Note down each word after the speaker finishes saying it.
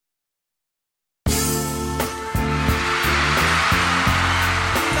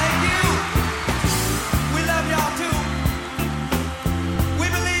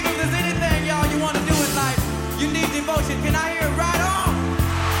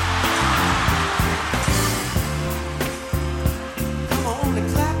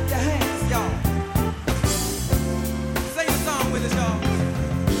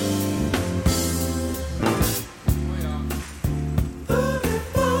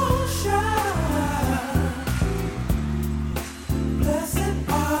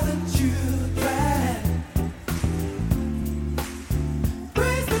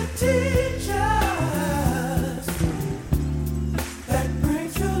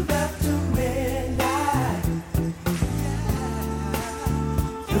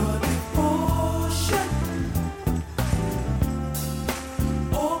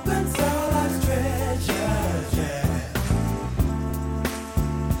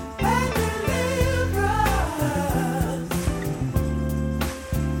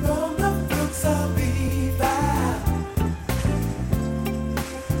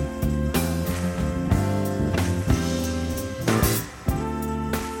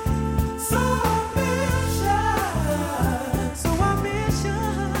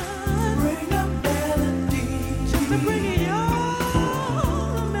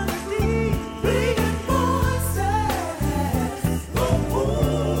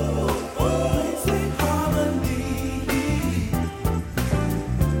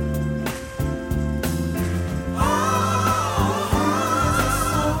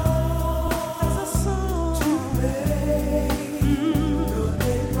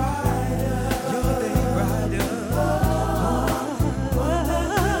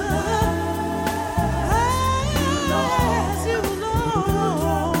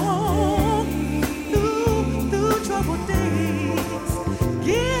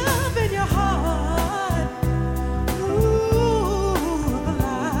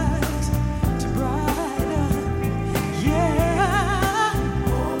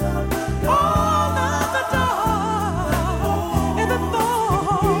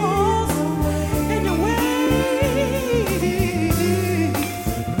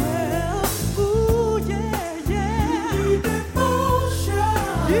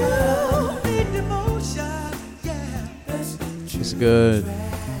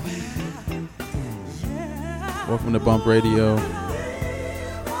Welcome to Bump Radio,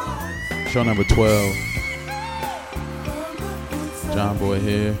 show number 12. John Boy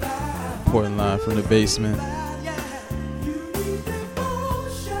here, reporting live from the basement. I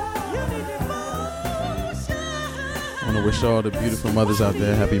want to wish all the beautiful mothers out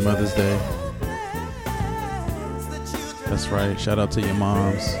there happy Mother's Day. That's right, shout out to your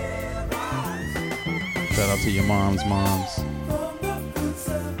moms. Shout out to your moms.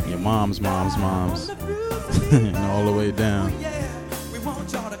 Your moms. And all the way down. We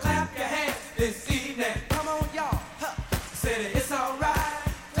want y'all to clap your hands this evening. Come on, y'all. Said it's all right.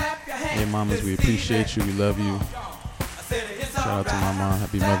 Clap your hands. Hey, mamas, we appreciate you. We love you. Shout out to my mom.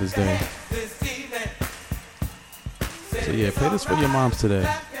 Happy Mother's Day. So yeah, play this for your moms today.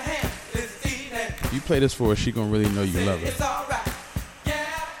 If you play this for her, she gonna really know you love her.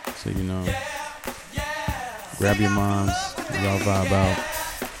 So you know, grab your moms, y'all vibe out.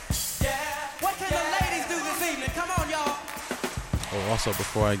 Oh, also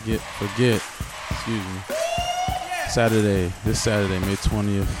before I forget, excuse me. This Saturday, May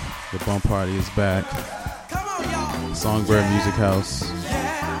 20th, the Bump Party is back. Songbird Music House,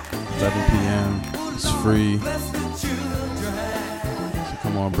 11 p.m. It's free. So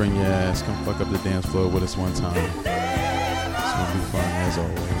come on, bring your ass. Come fuck up the dance floor with us one time. It's gonna be fun as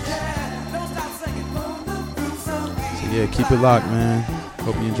always. So yeah, keep it locked, man.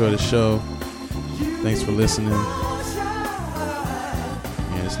 Hope you enjoy the show. Thanks for listening.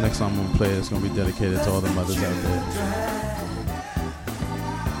 And this next song I'm gonna play is gonna be dedicated to all the mothers out there.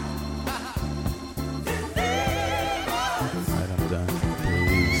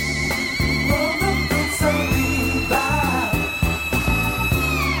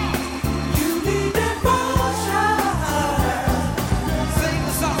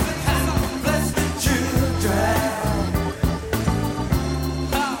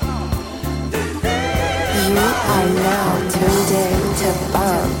 are now tuned in to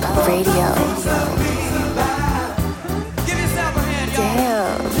Bump Radio.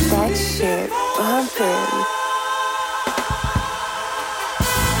 Damn, that shit bumpin'.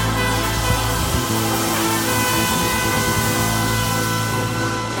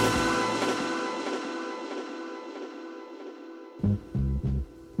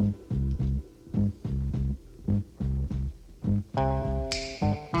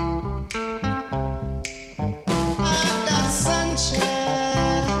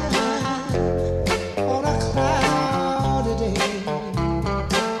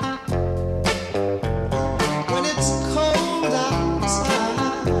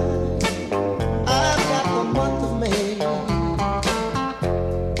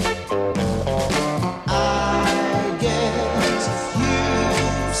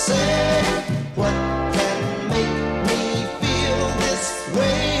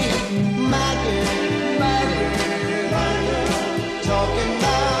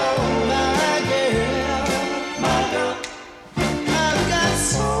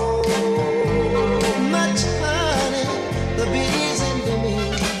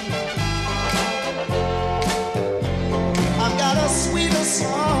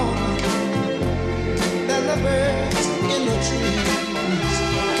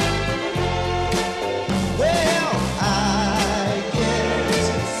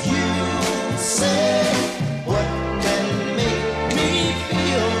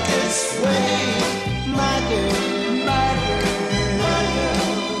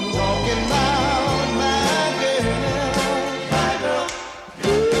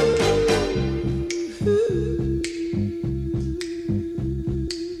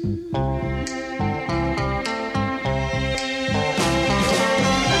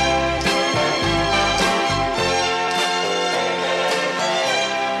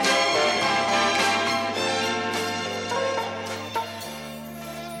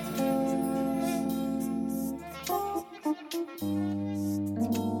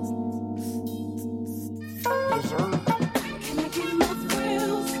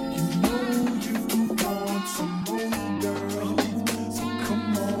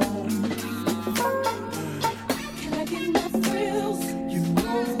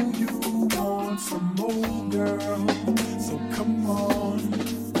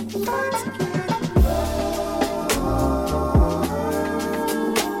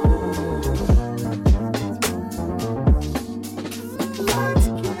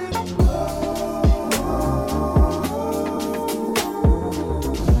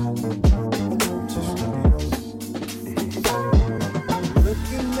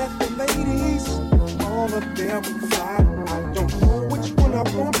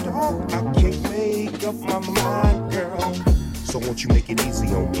 So won't you make it easy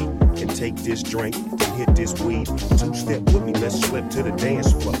on me? and take this drink and hit this weed. Two-step with me, let's slip to the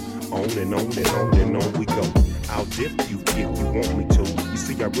dance floor. On and on and on and on we go. I'll dip you if you want me to. You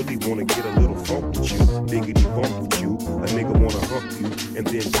see, I really wanna get a little funk with you. Biggity bump with you. A nigga wanna hump you and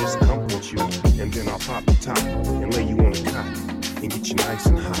then just come with you. And then I'll pop the top and lay you on the cot and get you nice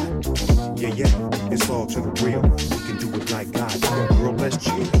and hot. Yeah, yeah, it's all to the real. We can do it like God. Come on, girl, let's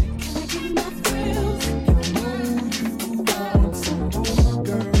chill.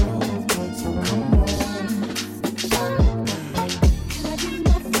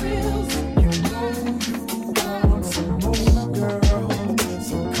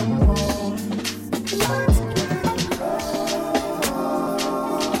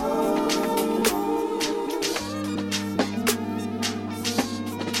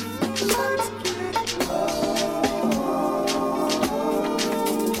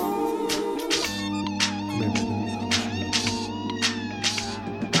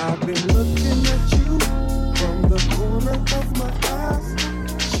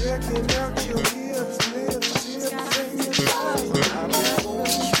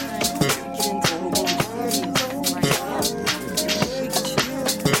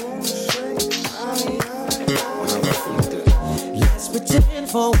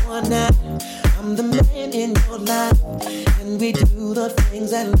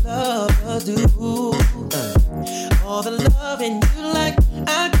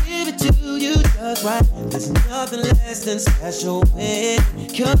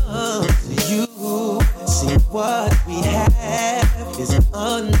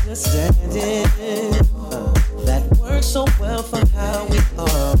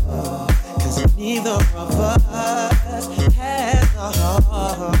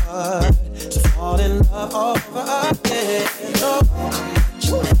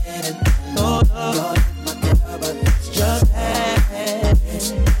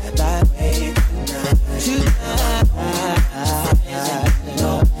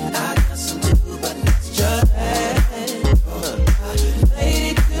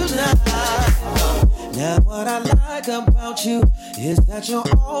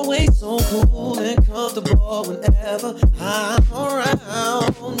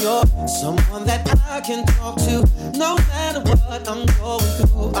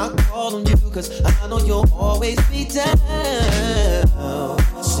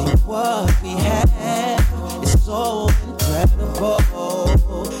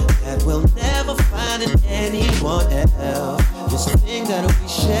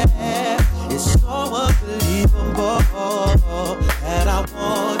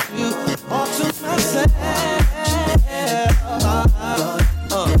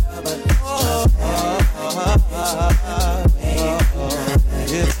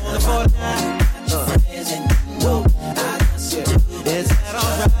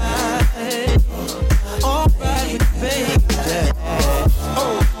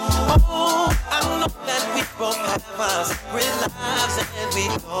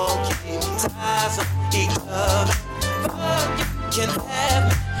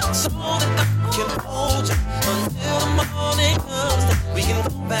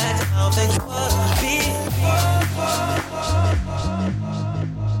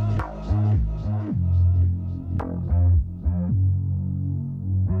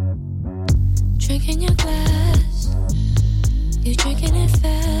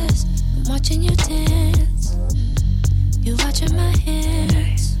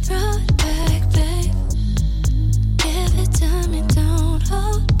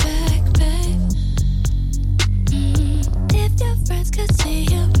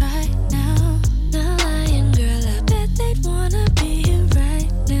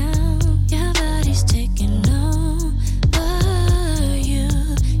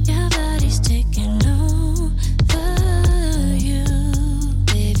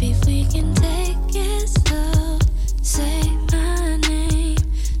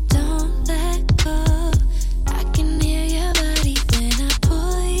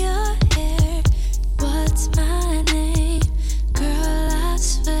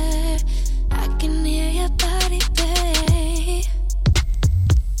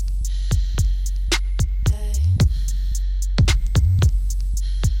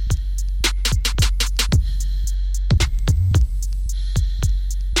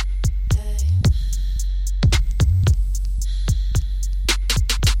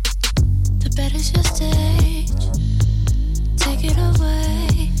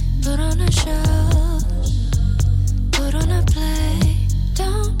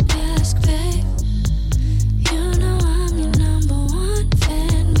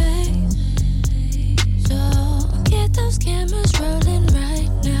 Cameras rolling right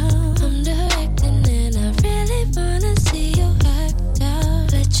now.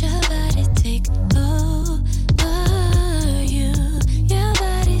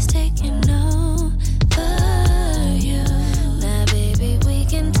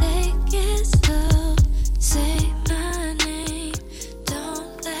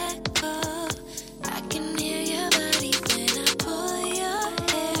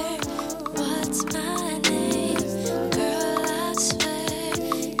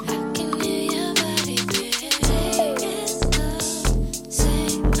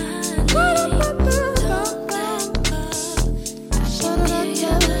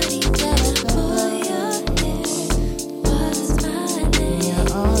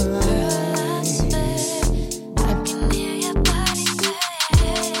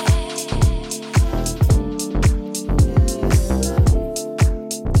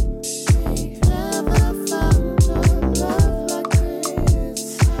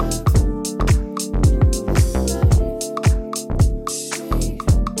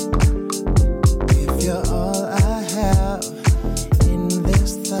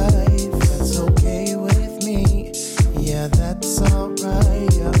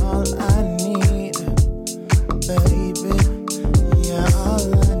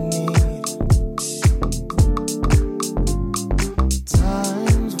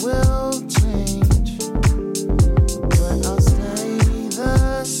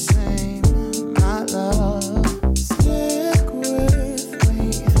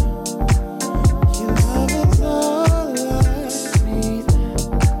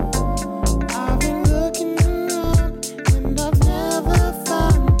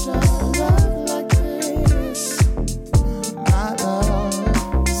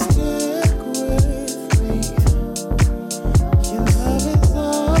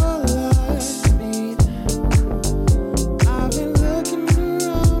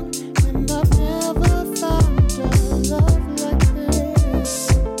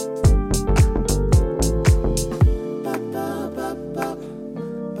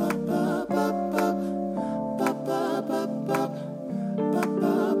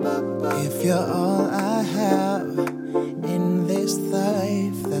 If you're all I have in this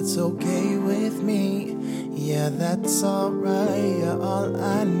life, that's okay with me. Yeah, that's alright, you're all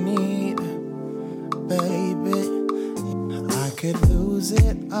I need, baby. I could lose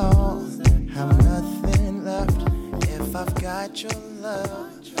it all, have nothing left. If I've got your love,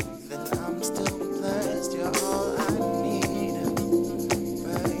 then I'm still blessed. You're all I need,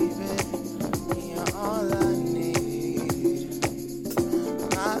 baby. You're all I need,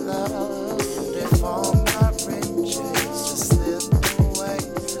 my love. If all my riches just slip away,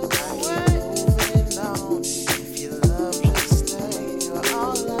 I keep moving on. If your love just stay, you're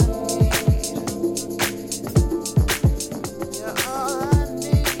all I need. You're all I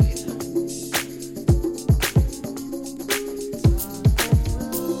need.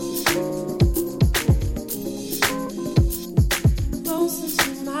 Closer to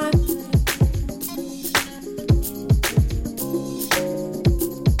my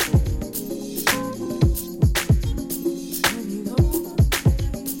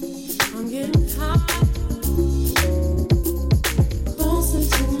I'm getting high. Closer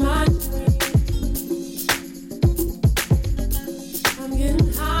to my I'm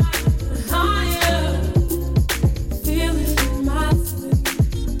getting higher, higher. Feel it in my sleep.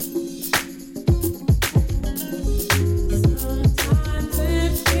 Sometimes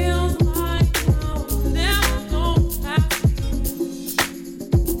it feels like I'll never go past you.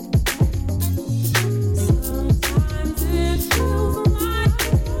 Sometimes it feels like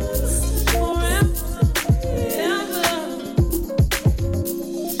forever, ever.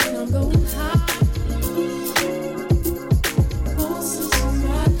 And I'm going high, closer to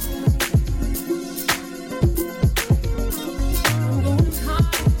my I'm going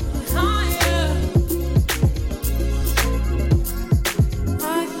higher, higher.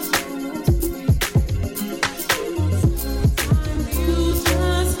 I can almost breathe. Sometimes you just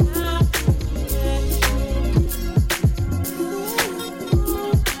have to let go.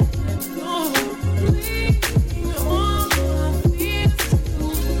 Leaving all my fears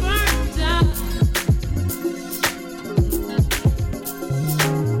to burn down.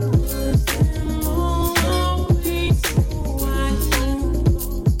 Put them all away so I can go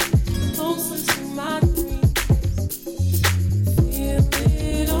closer to my dreams. Feel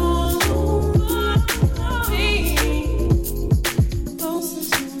it all over me. Closer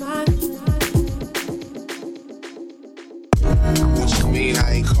to my What you mean I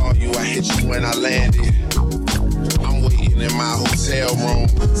ain't call you? I hit you when I landed. I'm waiting in my hotel room.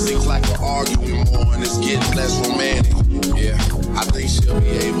 Seems like we're arguing more and it's getting less romantic. Yeah, I think she'll be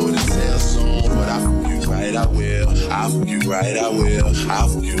able to tell soon. But I fuck you right, I will. I fuck you right, I will. I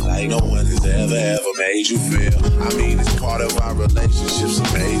fuck you like no one has ever made you feel. I mean, it's part of our relationship's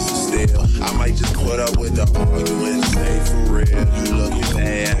amazing still. I might just put up with the arguing and stay for real. You looking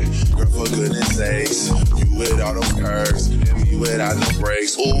bad, girl, for goodness sakes. You with all those curves, and me without no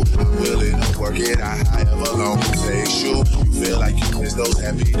brakes. Ooh, I'm willing to work it out however long it takes you. You feel like you miss those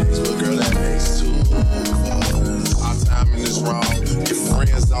happy days, but girl, that makes two of us. Our timing is wrong. Your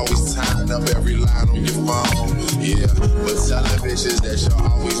friends always tying up every line on your phone. Yeah, but telling bitches that you'll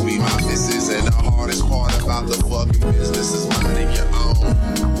always be my missus. And the hardest part about the fucking business is minding your own.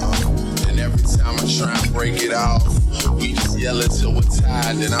 And every time I try and break it off, we just yell until we're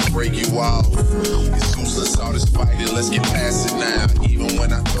tired, then I break you off. It's useless all this fighting, let's get past it now. Even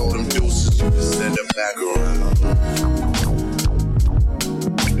when I throw them deuces, you just send them back around.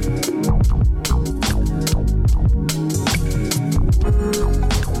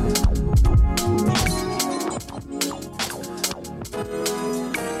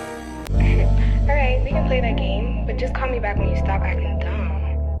 Alright, we can play that game, but just call me back when you stop acting dumb.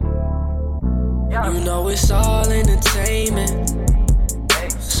 You know it's all entertainment.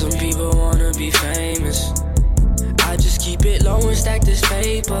 Some people wanna be famous. I just keep it low and stack this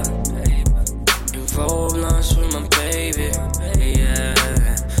paper. And fold blunts with my baby. Yeah.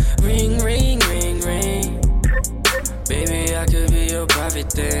 Ring, ring, ring, ring. Baby, I could be your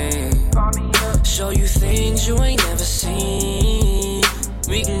private thing. Show you things you ain't never seen.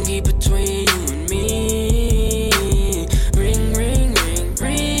 We can keep between you and me. Ring, ring, ring,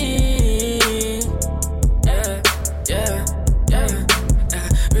 ring. Yeah, yeah, yeah.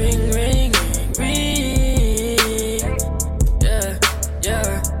 Ring, ring, ring, ring. Yeah,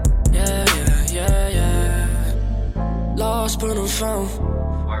 yeah, yeah, yeah, yeah, yeah. Lost but I'm found.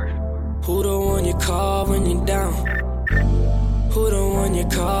 Who the one you call when you're down? Who the one you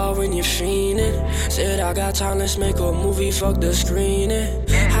call when you're fiending? Said I got time, let's make a movie, fuck the screening.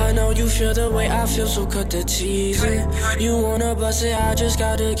 I know you feel the way I feel, so cut the teasing. You wanna bust it, I just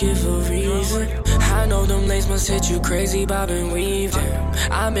gotta give a reason. I know them lanes must hit you crazy, bob and weave them.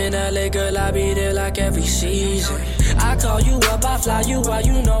 I'm in LA, girl, I be there like every season. I call you up, I fly you out,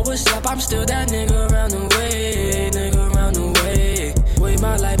 you know what's up. I'm still that nigga around the way, nigga around the way. With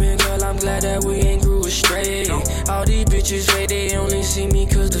my life, and girl, I'm glad that we ain't grew astray. All these bitches wait, they only see me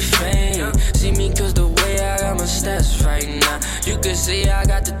cause the fame. See me cause the way I got my stats right now. You could say I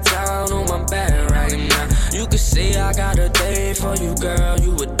got the town on my back right now. You could say I got a day for you, girl,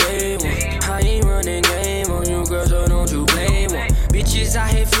 you a day one. I ain't running game on you, girl, so don't you blame one. Bitches out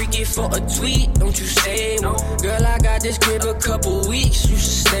here freaky for a tweet, don't you say one. Girl, I got this crib a couple weeks, you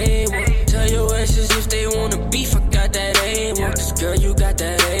should stay one. Tell your exes if they wanna beef, I got that A1. Cause girl, you got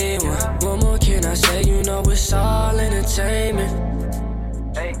that A1. What more can I say, you know it's all entertainment.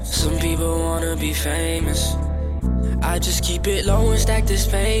 Some people wanna be famous. I just keep it low and stack this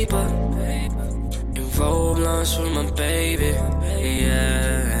paper. Involve blunts with my baby,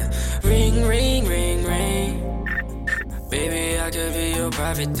 yeah. Ring, ring, ring, ring. Baby, I could be your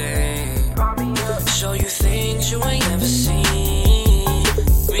private thing. Show you things you ain't never seen.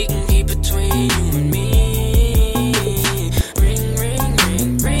 We can keep between you and me. Ring, ring,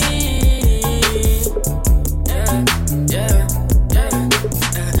 ring, ring. Yeah, yeah, yeah,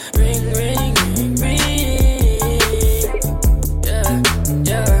 yeah. Ring, ring, ring, ring. Yeah,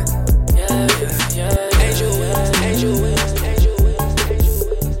 yeah, yeah, yeah, yeah. Angel Wings, Angel Wings, Angel Wings,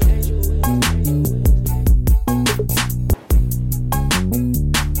 Angel Wings,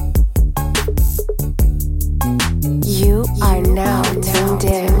 You are now tuned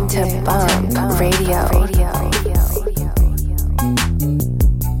in to Bump Radio.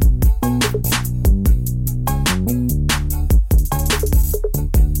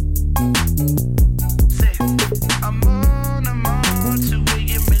 I'm on, 2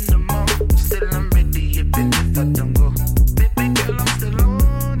 a.m. in the morning. Still I'm ready even if I don't go. Baby girl, I'm still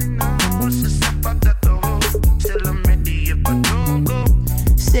on and on since I popped out the hole. Still I'm ready if I don't go.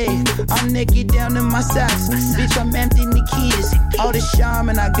 Say, I'm naked down in my socks. Bitch, I'm empty Nikitas. All the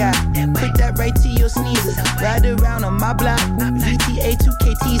shaman I got, put that right to your sneezers. Ride around on my block, VTA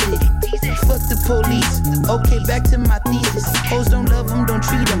 2K tease it. Fuck the police, okay, back to my thesis. Hoes don't love them, don't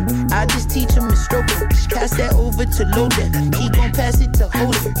treat them. I just teach them and stroke them. Pass that over to Loader, he gon' pass it to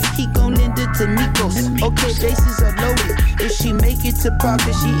Holder. He gon' lend it to Nikos, okay, bases are loaded. If she make it to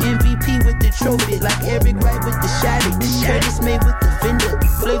Parker, she MVP with the trophy. Like Eric Wright with the Shattuck, Curtis May with the Fender.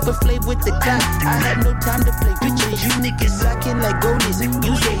 Flavor Flav with the clock, I had no time to play bitches. You niggas locking like goalies,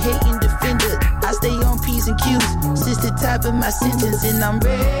 use a hating defender. I stay on P's and Q's, since the top of my sentence. And I'm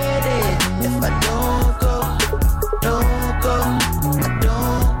ready, if I don't go, don't go, I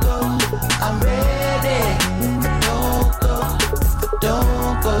don't go. I'm ready, if I don't go, if I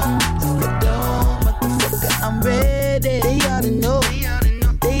don't go, if I don't, motherfucker, I'm ready. They ought to know,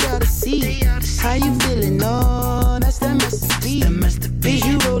 they ought to see, how you feeling, oh, that's that masterpiece. Bitch,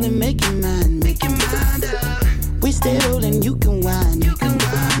 you rollin', make it mine, make it mine up. We stay rollin', you can whine, you can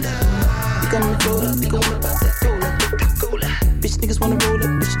wind up. We gonna roll up, we gon' whip out that cola. Bitch niggas wanna roll up,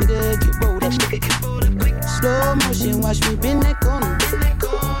 bitch nigga get rolled up. Slow motion, watch me bend that corner.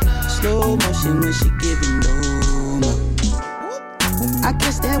 Slow motion when she giving low. I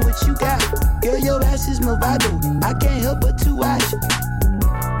can't stand what you got, girl, your ass is Movado. I can't help but to watch.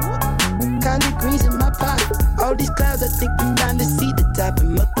 Collard greens in my pot. All these clouds, I think we finally see the top.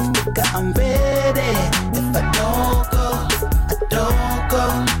 And motherfucker, I'm ready. If I don't go, I don't go,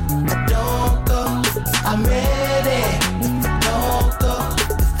 I don't go. I'm ready. If I don't go,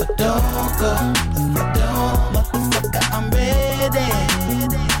 if I don't go, if I don't, motherfucker, I'm ready.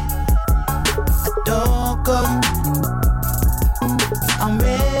 I don't go, I'm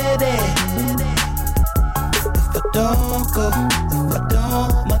ready. If I don't go, if I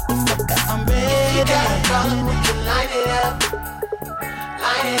don't, motherfucker, I'm ready. If you got a problem, we can light it up.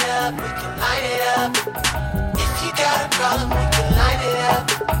 Light it up, we can light it up. If you got a problem, we can light it up.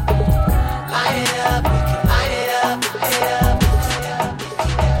 Light it up, we can light it up. Light it up.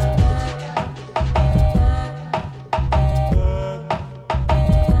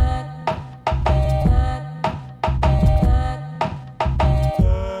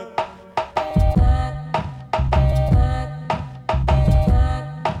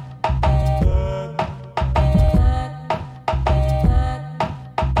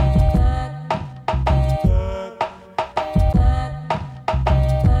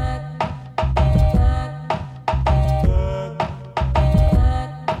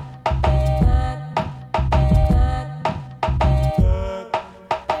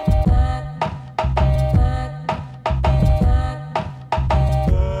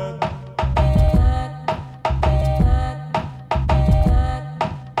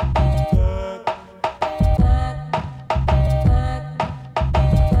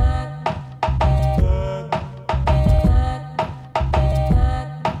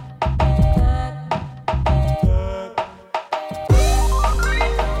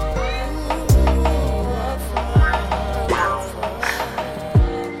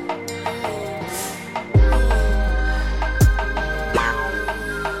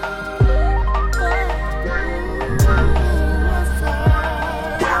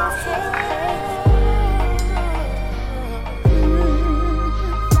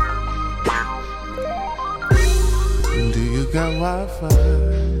 got Wi-Fi.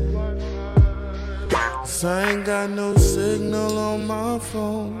 'Cause I ain't got no signal on my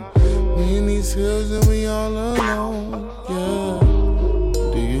phone. We in these hills and we all alone. Yeah.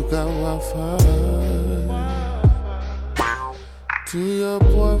 Do you got Wi-Fi? Do your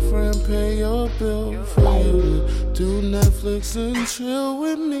boyfriend pay your bill for you to do Netflix and chill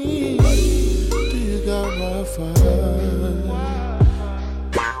with me? Do you got Wi-Fi?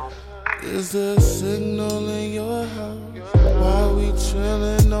 Is there a signal in your house while we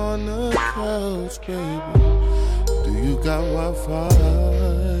chillin' on the couch, baby? Do you got Wi-Fi?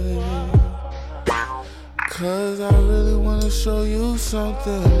 'Cause I really wanna show you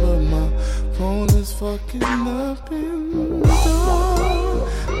something, but my phone is fucking up and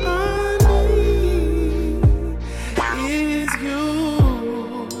all I need is you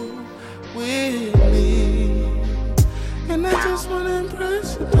with me. And I just wanna impress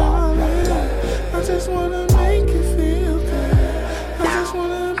you, darling. I just wanna make you feel good. I just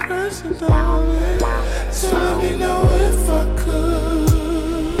wanna impress you, darling. So let me know if I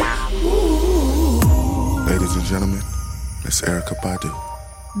could. Ooh. Ladies and gentlemen, Miss Erykah Badu.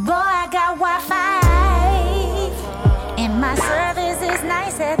 Boy, I got Wi-Fi, and my service is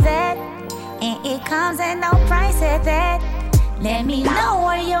nice at that, and it comes at no price at that. Let me know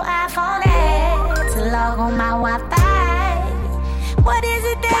where your iPhone at to log on my Wi-Fi. What is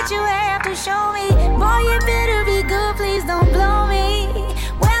it that you have to show me? Boy, you better be good, please don't blow me.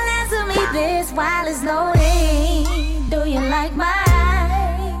 Well, answer me this while it's loading. Do you like my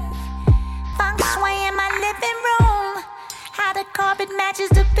feng shui in my living room? How the carpet matches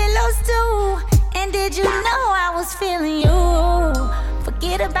the pillows too. And did you know I was feeling you?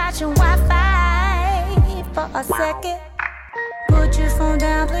 Forget about your Wi-Fi for a second. Put your phone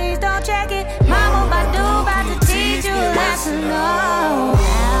down, please don't check it. Mama Badu about to teach you a lesson. Oh,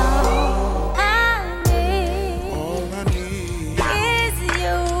 all I need is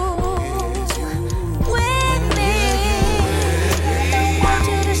you with me. Don't want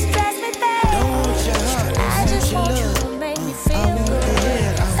you to stress me, babe. I just want you to make me feel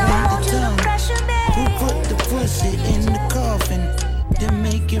good. Don't want you to pressure me. Who put the pussy in the coffin to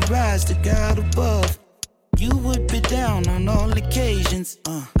make it rise to God above? You would be down on all occasions.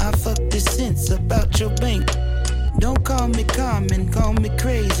 I fuck the sense about your bank. Don't call me common, call me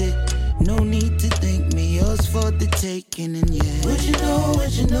crazy. No need to thank me, yours for the taking, and yeah. Would you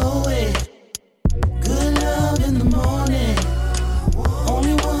know it? Good love in the morning.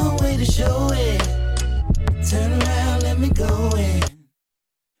 Only one way to show it. Turn around, let me go in.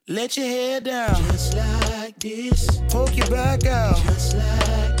 Let your hair down, just like this. Poke your back out, just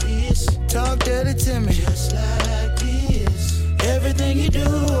like this. Talk dirty to me, just like this. Everything you do,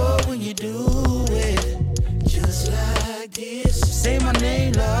 oh, when you do it, just like this. Say my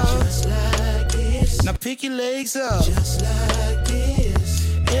name, love, just like this. Now pick your legs up, just like this.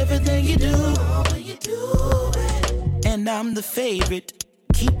 Everything you do, oh, when you do it. And I'm the favorite.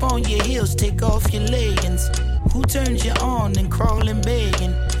 Keep on your heels, take off your leggings. Who turns you on and crawling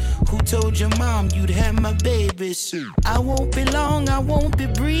begging? Who told your mom you'd have my babies? I won't be long, I won't be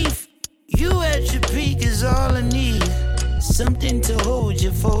brief. You at your peak is all I need. Something to hold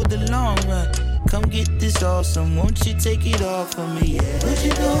you for the long run. Come get this awesome, won't you take it off of me? Yeah. What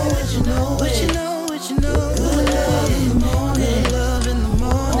you know, what you know, what you know, what you know. Good love in the morning, good love in the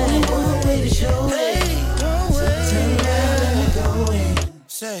morning. Only one way to show it. Turn around, let me go in.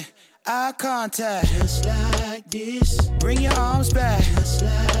 Say, eye contact, just like this. Bring your arms back, just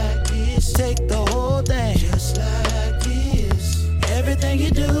like this. Take the whole thing, just like this. Everything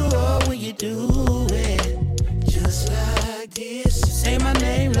you do, oh, when you do it, just like this. Say my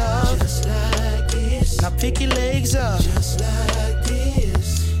name, love, just like this. Now pick your legs up, just like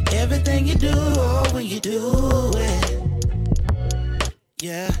this. Everything you do, oh, when you do it,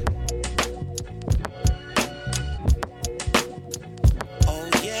 yeah. Oh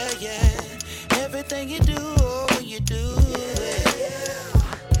yeah, yeah. Everything you do, oh, when you do it.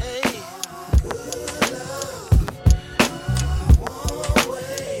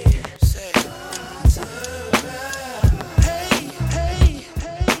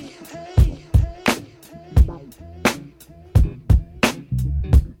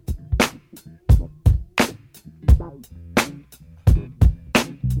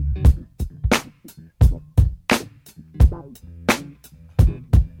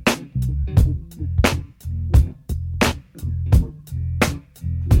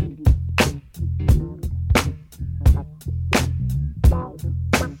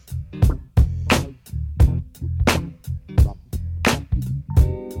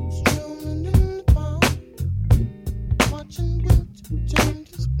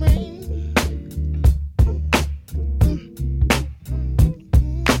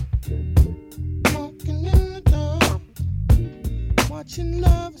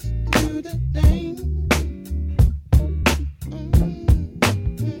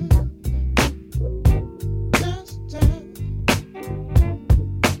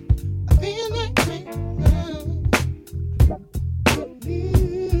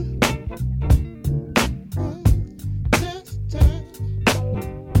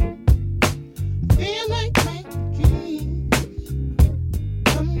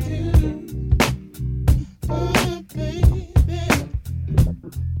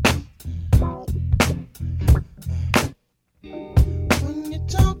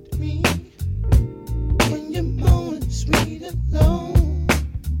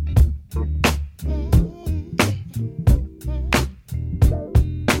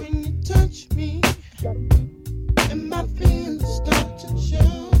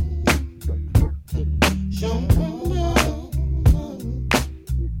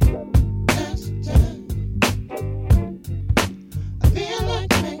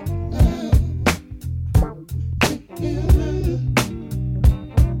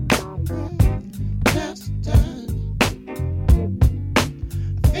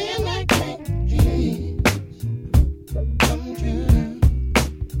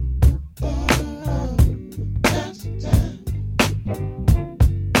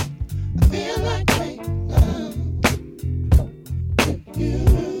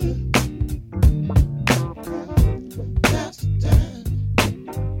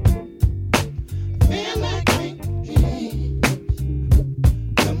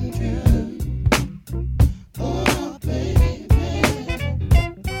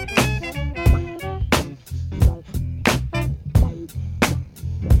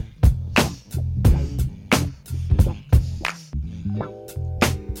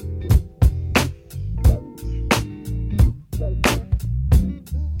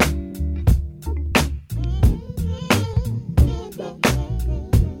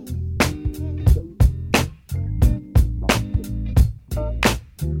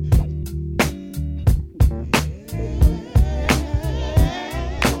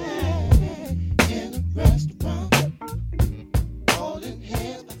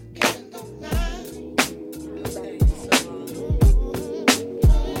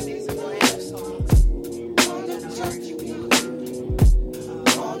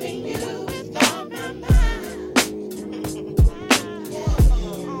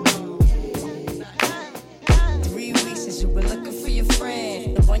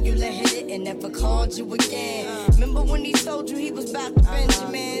 you let hit it and never called you again. Remember when he told you he was about to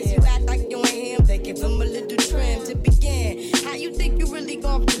Benjamins? You act like you ain't him, they give him a little trim to begin. How you think you really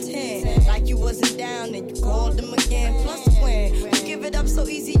gon' pretend? Like you wasn't down and you called him again. Plus when you give it up so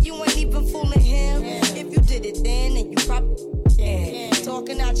easy, you ain't even fooling him. If you did it then you probably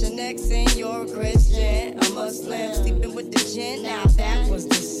talking out your neck saying you're a Christian, a Muslim, sleeping with the gin. Now that was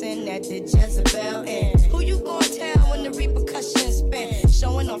the sin that did Jezebel in. Who you gonna tell when the repercussions spin?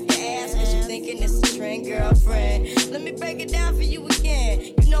 Showing off your ass cause you thinking it's a trend, girlfriend. Let me break it down for you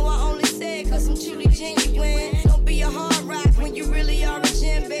again. You know I only said cause I'm truly genuine. Don't be a hard rock when you really are a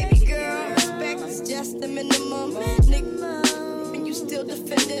gem, baby girl. Respect is just the minimum, nigga. And you still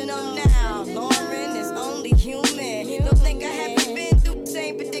defending them now. Lauren is only human. Don't think I haven't been through the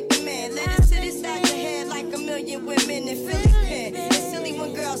same predicament. Let it sit inside your head like a million women in Philly pen. It's silly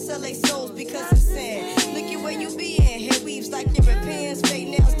when girls sell their souls because of sin. Look at where you be in. Hair weaves like Europeans. Fake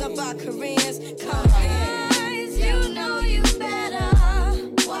nails done by Koreans. Come in. You know you better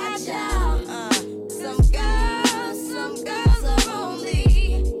watch out. Some girls are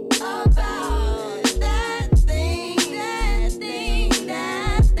only about that thing, that thing,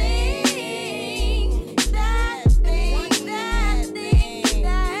 that thing, that thing, that thing,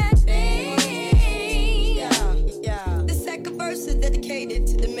 that thing. Yeah. The second verse is dedicated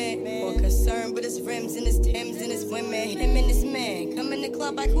to the man more concerned with his rims and his Timbs and his women. Him and his man come in the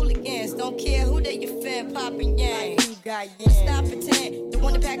club like hooligans. Don't care who they your fan, poppin' yang. Stop pretend. The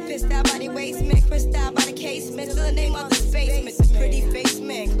one that pack pissed out by the waistman, crissed out by the casement. Still the name of the spaceman. The pretty face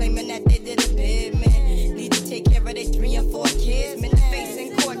man claiming that they did a bid, man. Need to take care of their 3 and 4 kids. Man, the face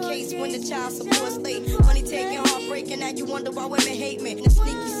in court case when the child support's late. Money taking, heartbreaking. Now you wonder why women hate me. The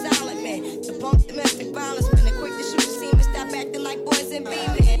sneaky silent man. The bunk domestic violence. Been the quick to shoot the semen. Stop acting like boys and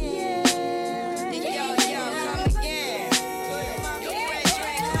babies.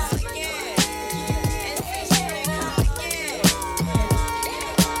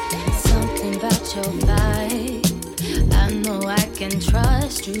 Your vibe, I know I can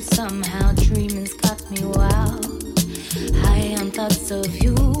trust you. Somehow dreaming's got me wild. High on thoughts of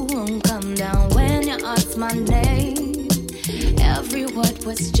you won't come down when you ask my name. Every word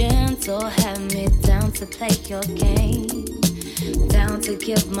was gentle, had me down to play your game, down to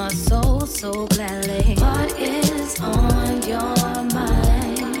give my soul so gladly. What is on your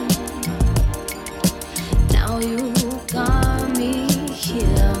mind? Now you got me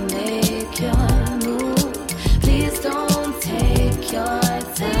here, make your move. Please don't take your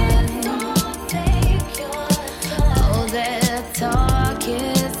time. All that talk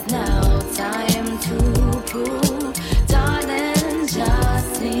is now time to prove. Darling,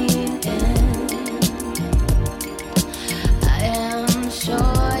 just lean in. I am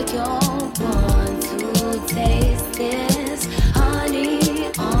sure you'll want to taste this honey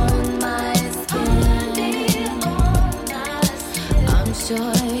on my skin. I'm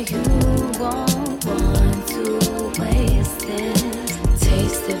sure you won't want to waste it.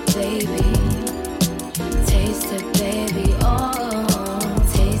 Taste it, baby. Taste it, baby. Oh,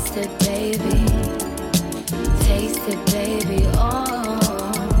 taste it, baby. Taste it, baby. Oh,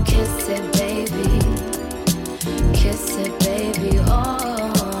 kiss it, baby. Kiss it, baby. Oh,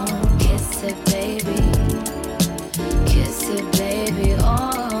 kiss it, baby. Kiss it, baby. Oh.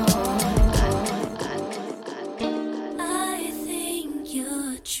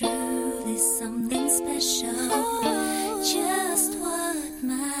 Truly something special. Just what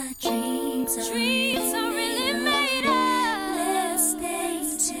my dreams are. Dreams are really made of. Let's stay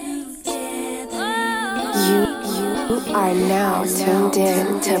together. You are now tuned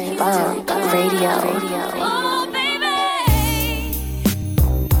in to Bump Radio. Oh, baby.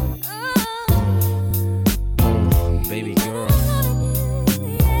 Baby girl.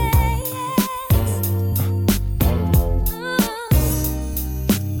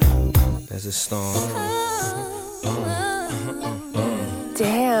 There's a storm.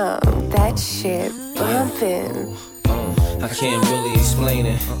 Damn, that shit bumpin'. I can't really explain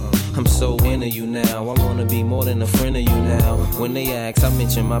it. I'm so into you now. I wanna be more than a friend of you now. When they ask, I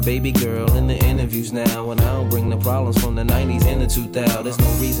mention my baby girl in the interviews now. And I don't bring the problems from the 90s into 2000. There's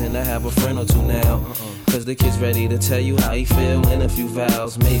no reason to have a friend or two now. Cause the kid's ready to tell you how he feel in a few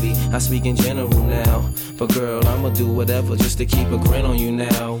vows. Maybe I speak in general now. But girl, I'ma do whatever just to keep a grin on you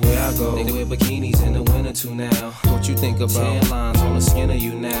now. Where I go, they wear bikinis in the winter too now. What you think about tan lines on the skin of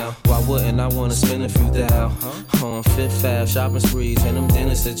you now? Why wouldn't I wanna spend a few thou on Fifth Ave shopping sprees and them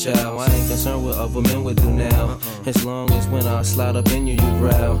dinners to chow? I ain't concerned what other men would do now. As long as when I slide up in you, you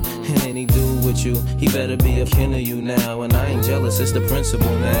growl. And any dude with you, he better be a kin of you now. And I ain't jealous, it's the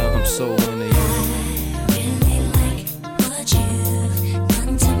principle now. I'm so into you. Really like what you've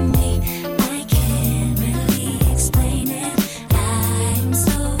done to me.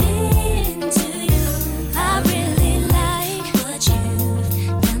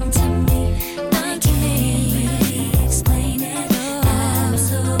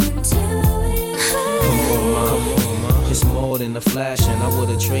 than the flashing. I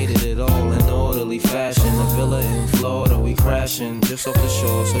would've traded it all in orderly fashion. A villa in Florida, we crashing just off the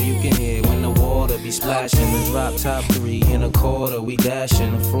shore, so you can hear when the water be splashing. The drop top 3 in a quarter, we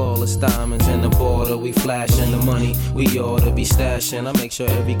dashing. The flawless diamonds in the border, we flashing. The money we oughta be stashing. I make sure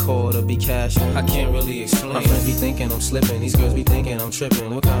every quarter be cashing. I can't really explain. My friends be thinking I'm slipping. These girls be thinking I'm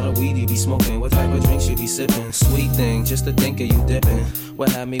tripping. What kind of weed you be smoking? What type of drinks you be sipping? Sweet thing, just to think of you dipping. What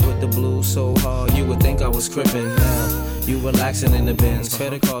had me with the blues so hard, you would think I was crippin'. Now, you relaxing in the bins.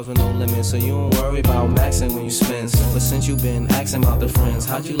 Credit cards with no limits, so you don't worry about maxing when you spend. But since you been asking about the friends,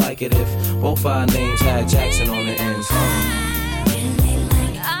 how'd you like it if both our names had Jackson on the ends?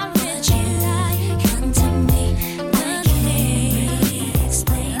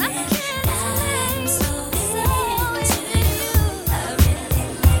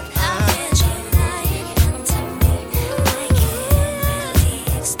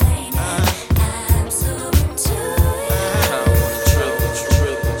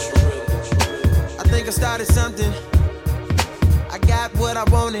 Something I got what I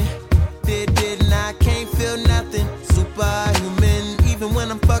wanted, didn't I? Can't feel nothing, superhuman. Even when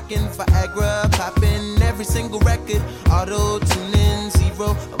I'm fucking Viagra, popping every single record, auto tuning,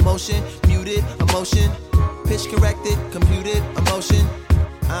 zero emotion, muted emotion, pitch corrected, computed emotion.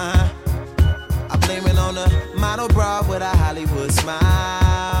 I blame it on a model bra with a Hollywood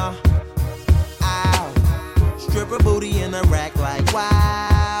smile. Ow, stripper booty in a rack like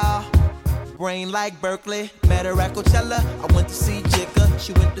wow. Brain like Berkeley, met her at Coachella. I went to see Jigga,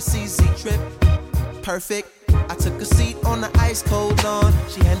 she went to see Z-Trip. Perfect, I took a seat on the ice cold lawn.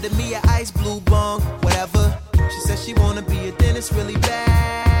 She handed me an ice blue bong, whatever. She said she wanna be a dentist really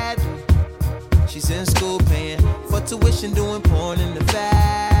bad. She's in school paying for tuition, doing porn in the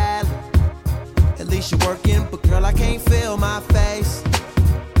valley. At least you working, but girl, I can't feel my face.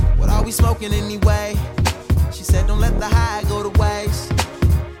 What are we smoking anyway? She said don't let the high go to waste.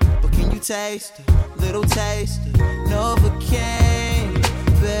 Can you taste a little taste of Novocaine,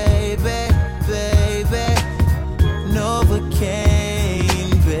 baby, baby,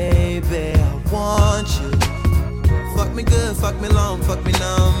 Novocaine, baby, I want you. Fuck me good, fuck me long, fuck me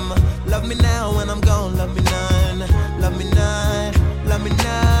numb. Love me now when I'm gone, love me none. Love me none, love me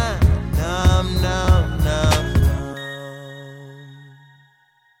none. Numb, numb, numb, numb.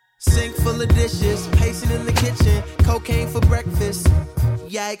 Sink full of dishes, pacing in the kitchen, cocaine for breakfast.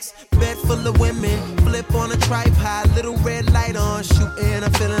 Yikes, bed full of women, flip on a tripod, little red light on, shooting,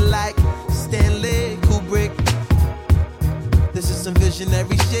 I'm feeling like Stanley Kubrick. This is some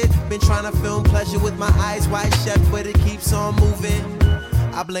visionary shit, been trying to film pleasure with my eyes wide shut, but it keeps on moving.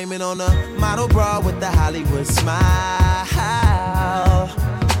 I blame it on a model bra with the Hollywood smile.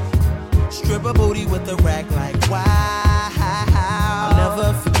 Stripper booty with a rack like wow. I'll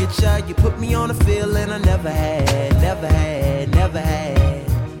never forget ya, you put me on a feeling I never had, never had, never had.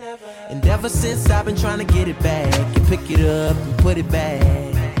 And ever since I've been trying to get it back and pick it up and put it back.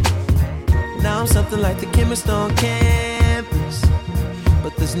 Now I'm something like the chemist on campus,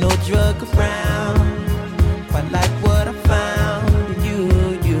 but there's no drug around. Quite like what I found in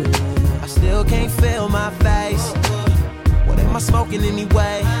you. I still can't feel my face. What am I smoking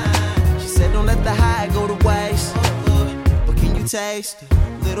anyway? She said don't let the high go to waste. But can you taste a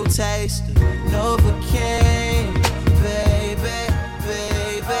little taste of Novocaine, baby,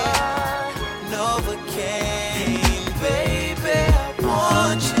 baby. Novocaine, baby, I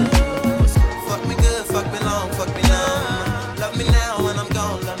want you. Fuck me good, fuck me long, fuck me numb. Love me now when I'm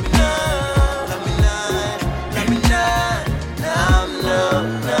gone, love me none. Love me none, love me none. Numb, numb,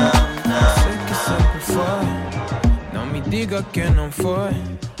 numb, numb. Sé que se fue, no me diga que no fue.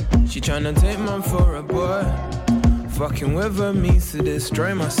 She tryna take man for a boy. Fucking with her means to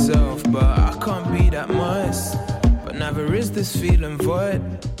destroy myself, but I can't be that much. But never is this feeling void.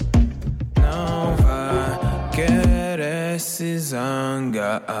 No va a querer si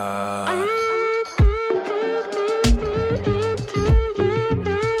zanga.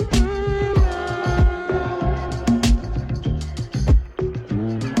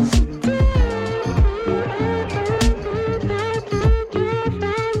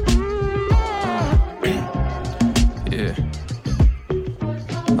 Yeah,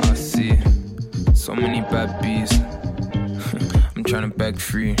 I see so many bad bees. I'm trying to beg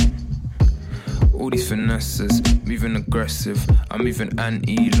free. All these finesses, moving aggressive. I'm moving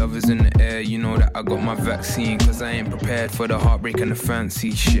anti, love is in the air. You know that I got my vaccine, cause I ain't prepared for the heartbreak and the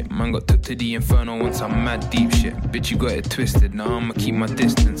fancy shit. Man got took to the inferno once I'm mad deep shit. Bitch, you got it twisted, now I'ma keep my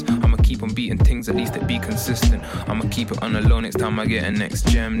distance. I'ma keep keep on beating things, at least it be consistent. I'ma keep it on the low next time I get a next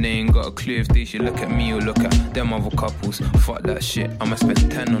gem. They ain't got a clue if they should look at me or look at them other couples. Fuck that shit, I'ma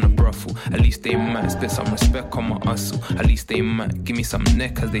spend 10 on a brothel. At least they might spit some respect on my hustle. At least they might give me some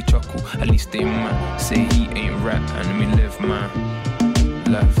neck as they chuckle. At least they might say he ain't rap and let me live my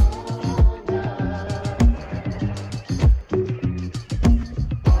life.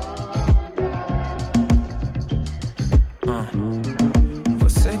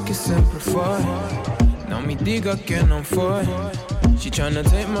 Forsake sempre for. Não me diga que não foi. She tryna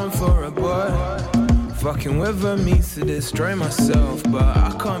take man for a boy. Fucking with her means to destroy myself, but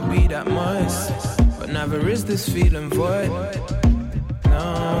I can't be that much. But never is this feeling void.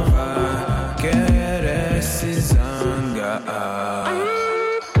 No, I get esse zanga.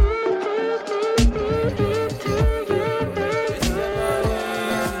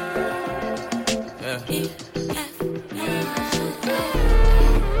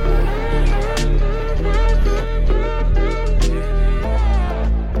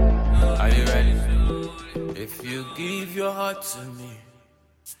 Give your heart to me,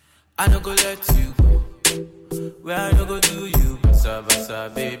 I no go let you go. Where I no go do you, basa basa,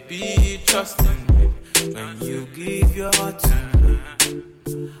 baby, trust in me. When you give your heart to me,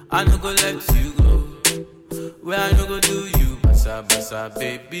 I no go let you go. Where I no go do you, basa basa,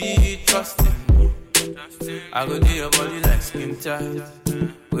 baby, trust in me. I go do your body like skin tight.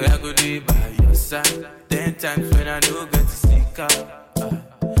 Where I go do by your side. 10 times when I no get to stick out,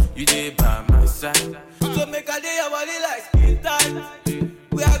 you did by my side. So make a day your body like skin tight.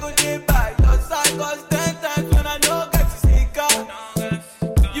 We are gonna day by your side. Cause 10 times when I know get to sneak out,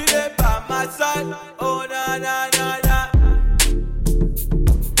 you there by my side. Oh na na na na.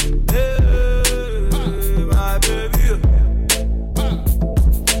 Hey, my baby.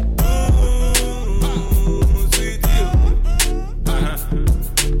 Sweet you.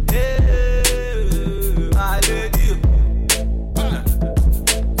 Hey, my lady.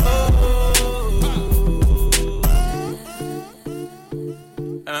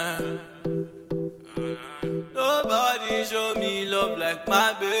 Nobody show me love like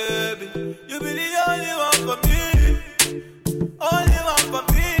my baby. You be the only one for me. Only one for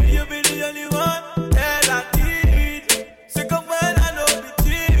me. You be the only one that I need. Sick of when I know be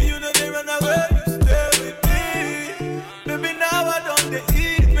cheap. You know they run away, you stay with me. Baby, now I don't they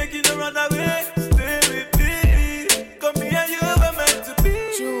eat. Make you no run away, stay with me. Come here, you were meant to be.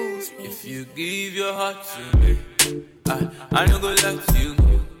 If you give your heart to me, I no go let you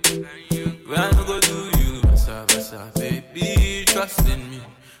go. When I no go do you, basa basa, baby, trust in me.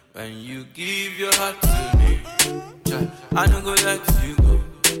 When you give your heart to me, I no go let you go.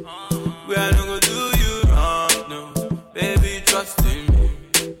 When I no go do you wrong, no, baby, trust in me.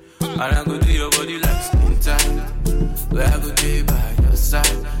 And I go do your body like skin tight. Where I go be by your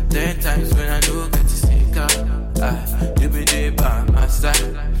side. 10 times when I no get to stick out, you be there by my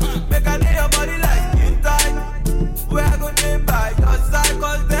side. Make I do your body like skin tight. Where I go be by your side.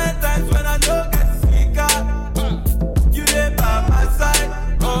 Cause 10 times when I no get to stick out, you there by my side.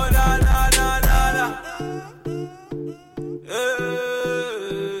 Oh na na na na na.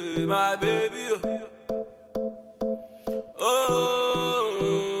 Hey, my baby.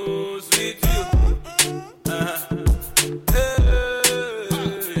 Oh, sweet you.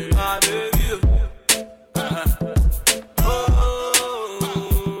 Hey, my baby.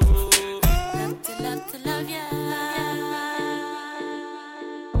 Love to love ya.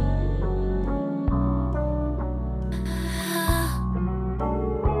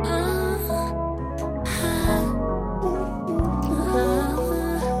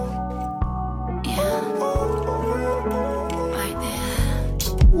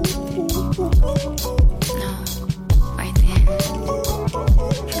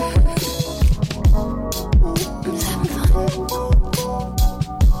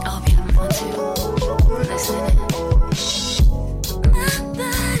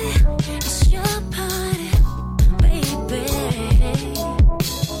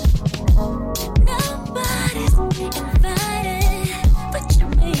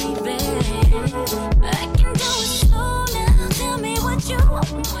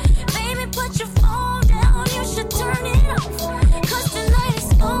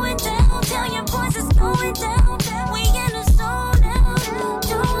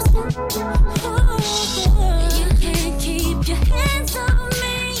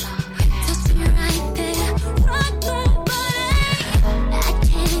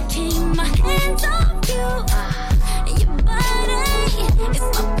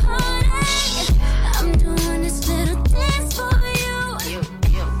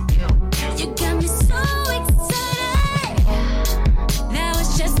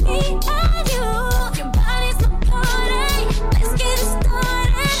 Me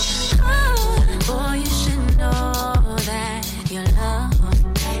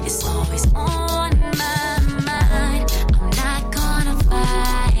It's always on my mind. I'm not gonna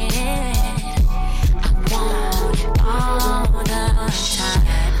fight it. I want it all the time.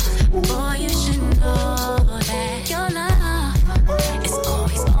 Boy, you should know that your love is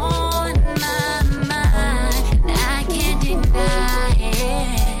always on my mind, and I can't deny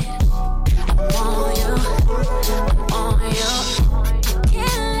it. I want you, I want you. I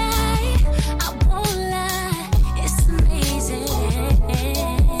can't lie, I won't lie. It's amazing.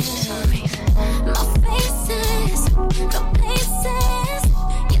 My faces, the places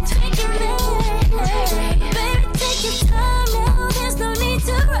you're taking me. Baby, take your time now. There's no need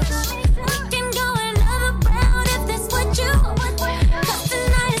to rush. We can go another round if that's what you want. 'Cause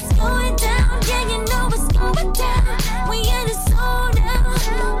tonight it's going down. Yeah, you know it's going down. We in the zone now.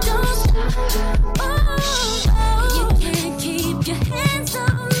 Don't stop. Oh, you can't keep your hands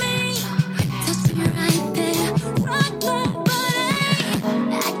on me. Touch me right there. Rock my body.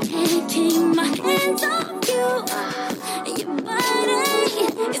 I can't keep my hands off you. Your body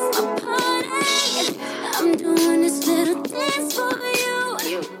is my party. I'm doing this little dance for you.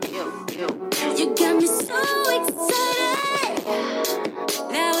 You got me so excited.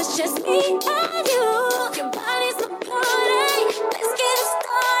 Now it's just me and you. Your body's my party. Let's get it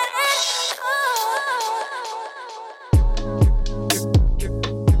started.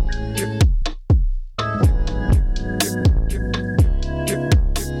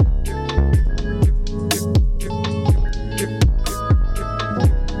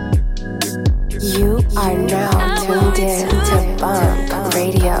 You are now tuned in to Bump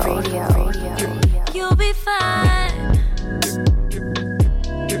Radio. You'll be fine.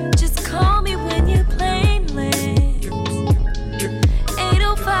 Just call me when your plane lands.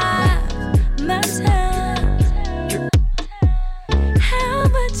 8:05, my time. How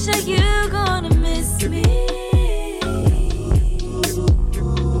much are you gonna miss me?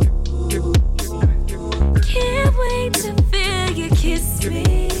 Can't wait to feel you kiss me.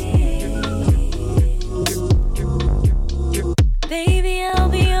 Baby, I'll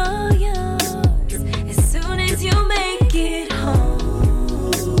be all yours as soon as you make it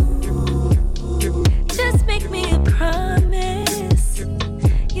home. Just make me a promise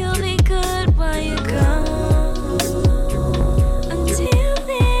you'll be good while you're gone. Until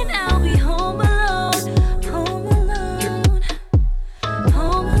then, I'll be home alone, home alone,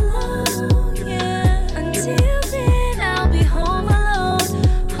 home alone, yeah. Until then, I'll be home alone,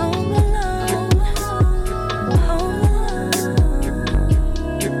 home alone, home alone.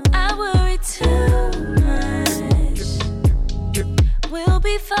 I worry too much. We'll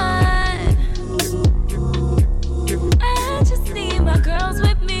be fine. I just need my girls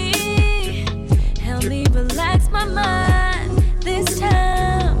with me. Help me relax my mind this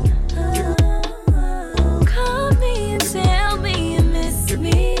time. Call me and tell me you miss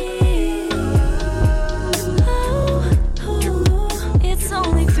me. It's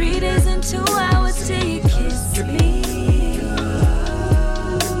only 3 days and 2 hours till you kiss me.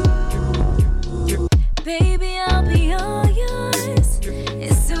 Baby, I'll be all yours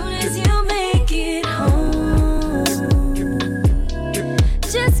as soon as you make it home.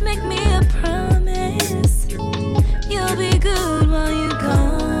 Just make me a promise you'll be good while you're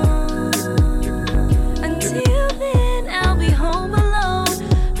gone. Until then, I'll be home alone,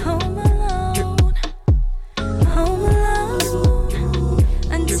 home alone, home alone.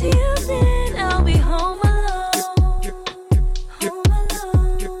 Until then, I'll be home alone, home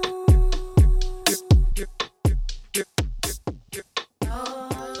alone.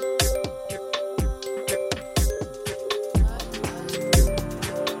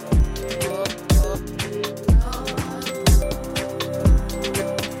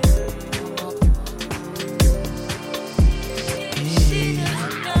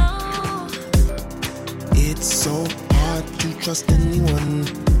 It's so hard to trust anyone.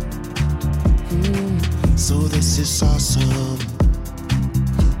 So this is awesome.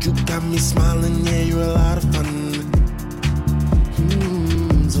 You got me smiling, yeah, you're a lot of fun.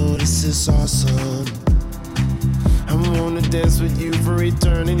 So this is awesome. I wanna dance with you for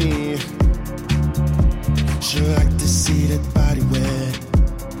eternity. She'll like to see that body wet.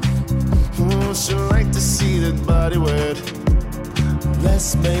 Oh, she'll like to see that body wet.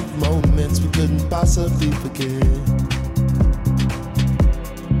 Let's make moments we couldn't possibly forget.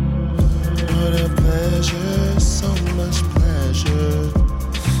 What a pleasure, so much pleasure.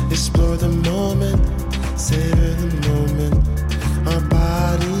 Explore the moment, savor the moment. Our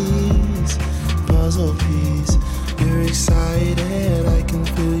bodies, puzzle piece. You're excited, I can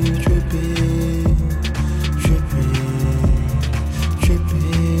feel you dripping, dripping,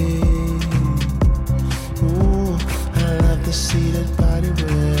 dripping. Ooh, I love to see that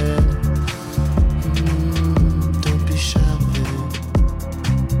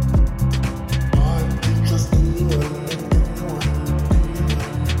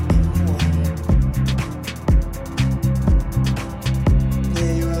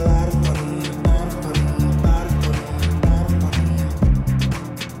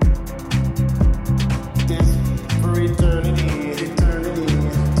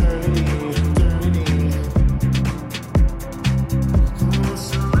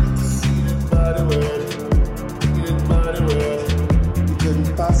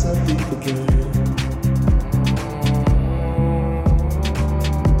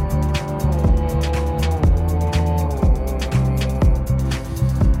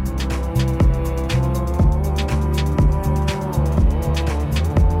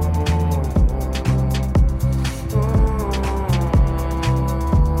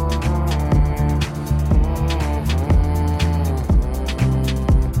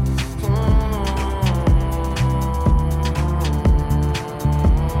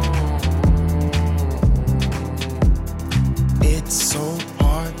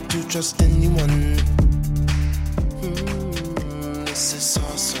is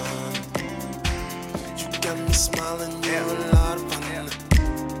awesome. You got me smiling, you're a lot of fun.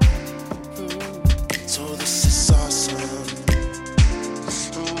 So this is awesome.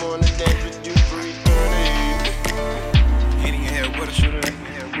 I'm on the dance with you, 3:30. Hitting your head with a shooter.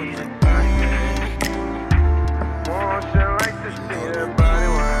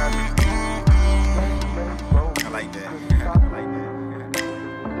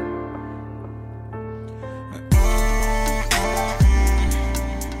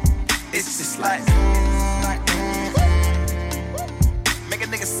 It's just like make a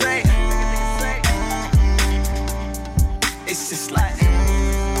nigga say. It's just like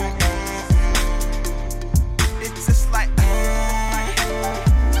it's just like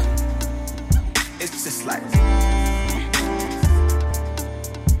it's just like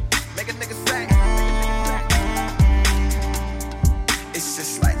make a nigga say. It's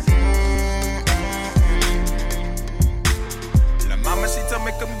just like La mama she told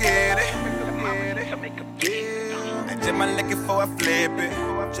me come get it. And Jimmy looking for a flip it.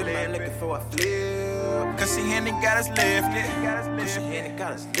 Jimmy looking for a flip. Cause she ain't got us lifted. Cause she ain't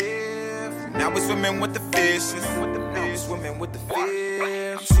got us lifted. Now we swimming with the fishes. Now we swimming with the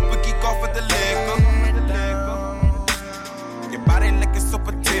fish. Super geek off with the liquor. Your body looking so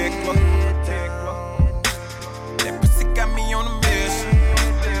particular. That pussy got me on a mission.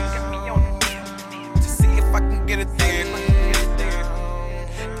 To see if I can get it there.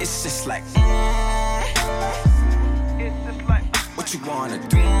 It's just like what you wanna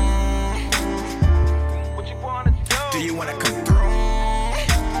do? What you wanna do? Do you wanna come through?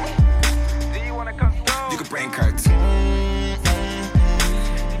 Do you wanna come through? You can bring her too.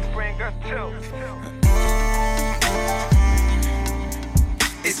 You can bring her too.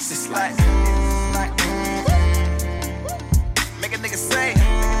 It's just like make a nigga say.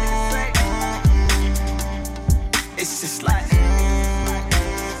 It's just like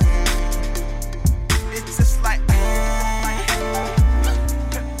it's just like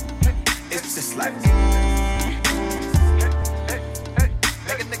it's just like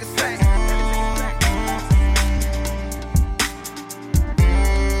make a nigga say.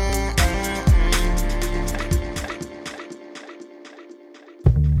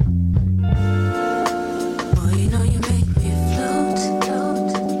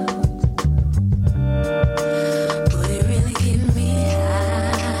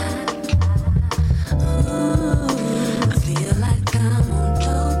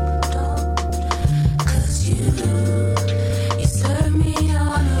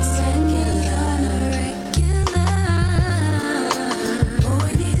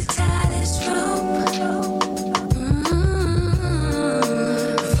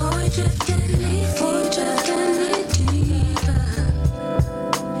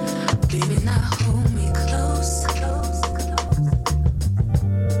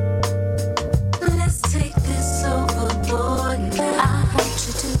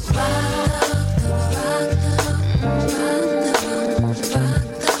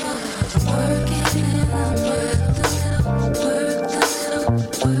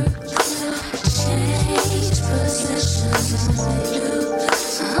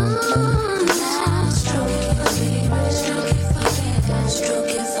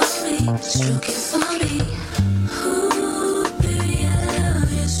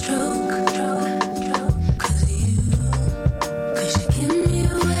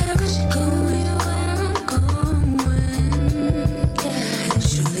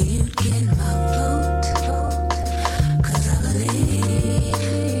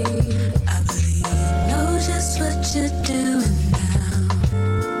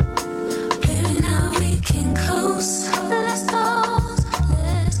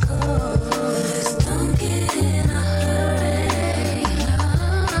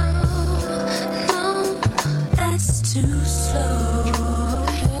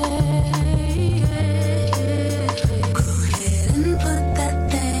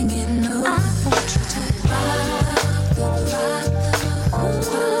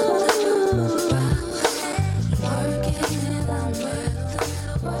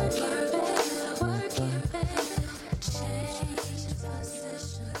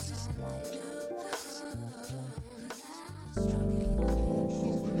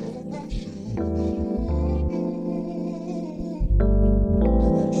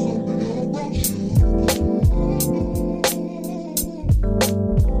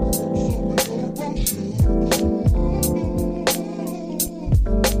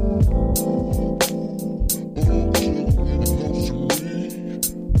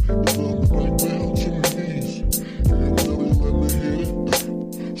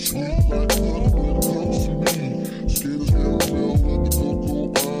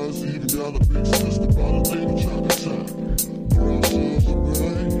 got a big sister by the name of Chocolate Time. Brown songs are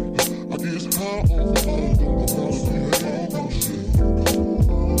right. I get high off of all the house we had all shit.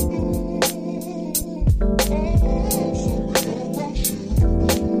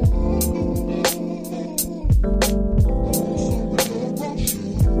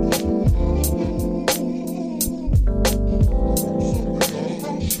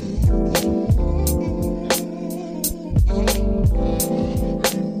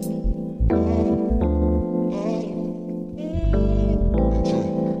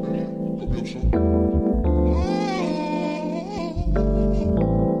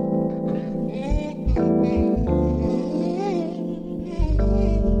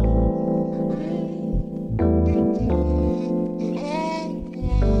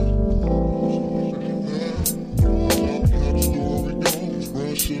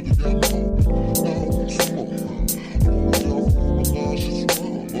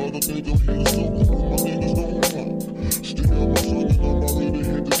 Other nigga, he was so